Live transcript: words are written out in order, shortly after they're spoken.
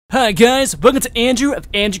Hi guys, welcome to Andrew of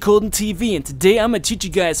Andrew Colden TV, and today I'm going to teach you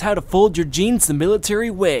guys how to fold your jeans the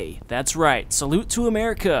military way. That's right, salute to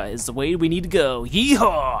America is the way we need to go.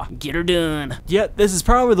 Yeehaw! Get her done. Yep, this is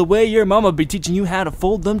probably the way your mama will be teaching you how to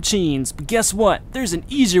fold them jeans, but guess what? There's an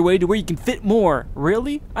easier way to where you can fit more.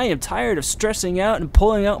 Really? I am tired of stressing out and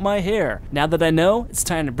pulling out my hair. Now that I know, it's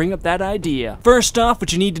time to bring up that idea. First off,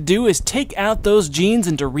 what you need to do is take out those jeans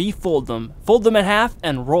and to refold them. Fold them in half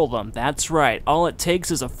and roll them. That's right, all it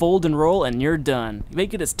takes is a fold and roll and you're done.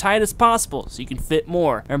 Make it as tight as possible so you can fit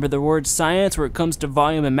more. Remember the word science where it comes to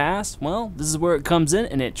volume and mass? Well, this is where it comes in,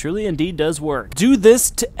 and it truly indeed does work. Do this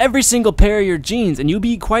to every single pair of your jeans and you'll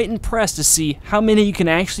be quite impressed to see how many you can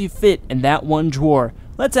actually fit in that one drawer.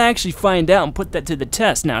 Let's actually find out and put that to the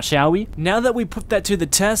test now, shall we? Now that we put that to the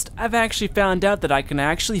test, I've actually found out that I can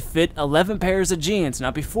actually fit 11 pairs of jeans.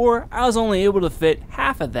 Now before, I was only able to fit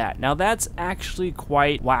half of that. Now that's actually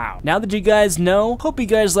quite wow. Now that you guys know, hope you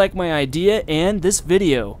guys like my idea and this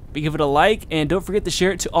video. Give it a like and don't forget to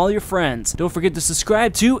share it to all your friends. Don't forget to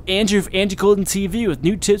subscribe to Andrew of Andrew Colden TV with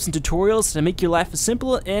new tips and tutorials to make your life as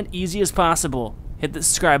simple and easy as possible. Hit the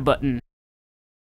subscribe button.